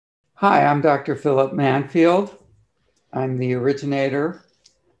Hi, I'm Dr. Philip Manfield. I'm the originator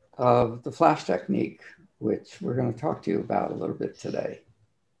of the flash technique, which we're going to talk to you about a little bit today.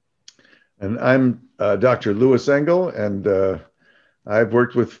 And I'm Dr. Lewis Engel, and I've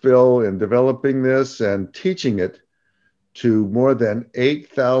worked with Phil in developing this and teaching it to more than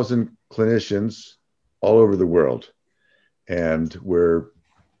 8,000 clinicians all over the world. And we're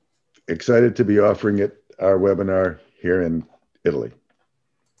excited to be offering it, our webinar here in Italy.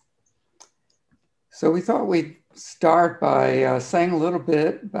 So we thought we'd start by saying a little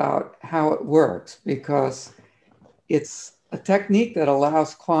bit about how it works, because it's a technique that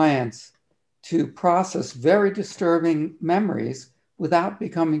allows clients to process very disturbing memories without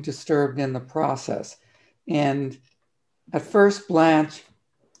becoming disturbed in the process. And at first glance,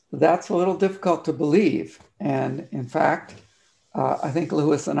 that's a little difficult to believe. And in fact, I think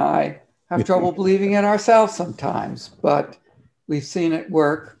Lewis and I have trouble believing it ourselves sometimes, but we've seen it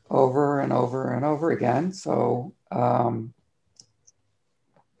work over and over and over again. So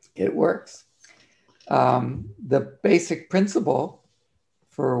it works. The basic principle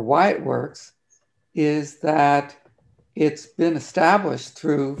for why it works is that it's been established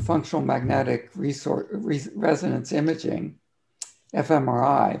through functional magnetic resonance imaging,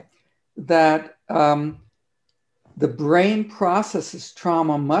 fMRI, that the brain processes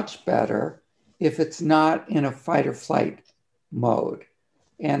trauma much better if it's not in a fight or flight mode.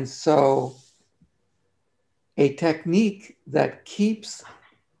 And so a technique that keeps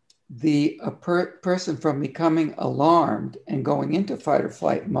the person from becoming alarmed and going into fight or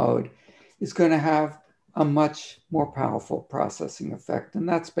flight mode is going to have a much more powerful processing effect. And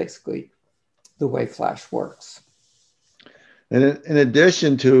that's basically the way flash works. And in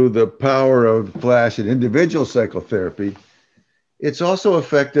addition to the power of flash in individual psychotherapy, it's also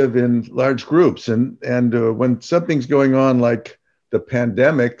effective in large groups. And when something's going on like the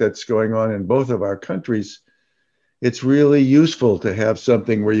pandemic that's going on in both of our countries, it's really useful to have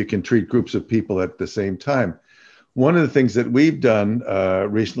something where you can treat groups of people at the same time. One of the things that we've done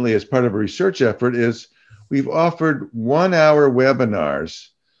recently as part of a research effort is we've offered 1-hour webinars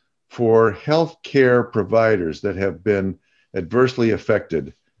for healthcare providers that have been adversely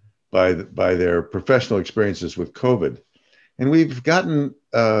affected by their professional experiences with COVID. And we've gotten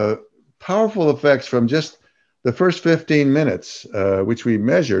powerful effects from just the first 15 minutes, which we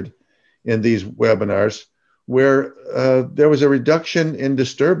measured in these webinars, where there was a reduction in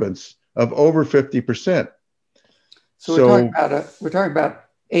disturbance of over 50%. So we're talking about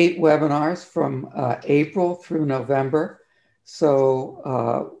 8 webinars from April through November.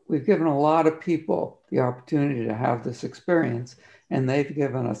 So we've given a lot of people the opportunity to have this experience, and they've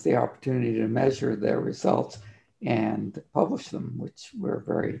given us the opportunity to measure their results and publish them, which we're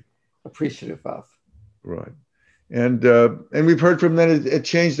very appreciative of. Right. And we've heard from them it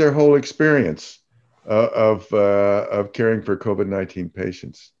changed their whole experience of caring for COVID-19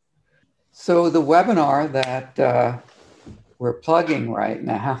 patients. So the webinar that we're plugging right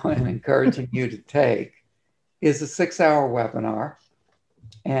now and encouraging you to take is a 6-hour webinar,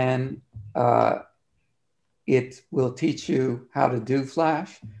 and it will teach you how to do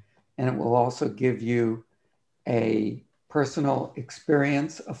flash, and it will also give you a personal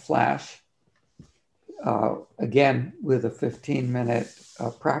experience of flash, again with a 15-minute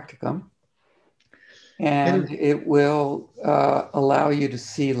practicum. And it will allow you to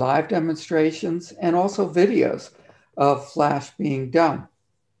see live demonstrations and also videos of flash being done.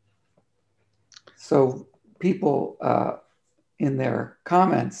 So people in their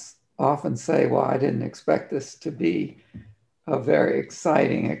comments often say, well, I didn't expect this to be a very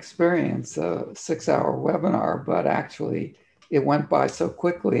exciting experience, a 6-hour webinar, but actually it went by so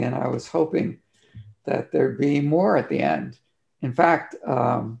quickly, and I was hoping that there'd be more at the end. In fact,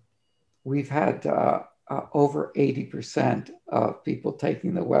 we've had over 80% of people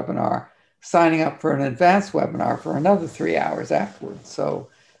taking the webinar signing up for an advanced webinar for another 3 hours afterwards. So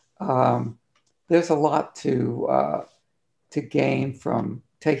there's a lot to gain from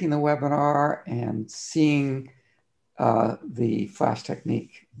taking the webinar and seeing the flash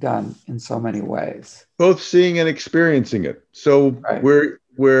technique done in so many ways. Both seeing and experiencing it. So right.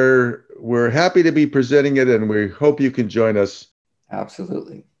 We're happy to be presenting it, and we hope you can join us.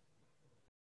 Absolutely.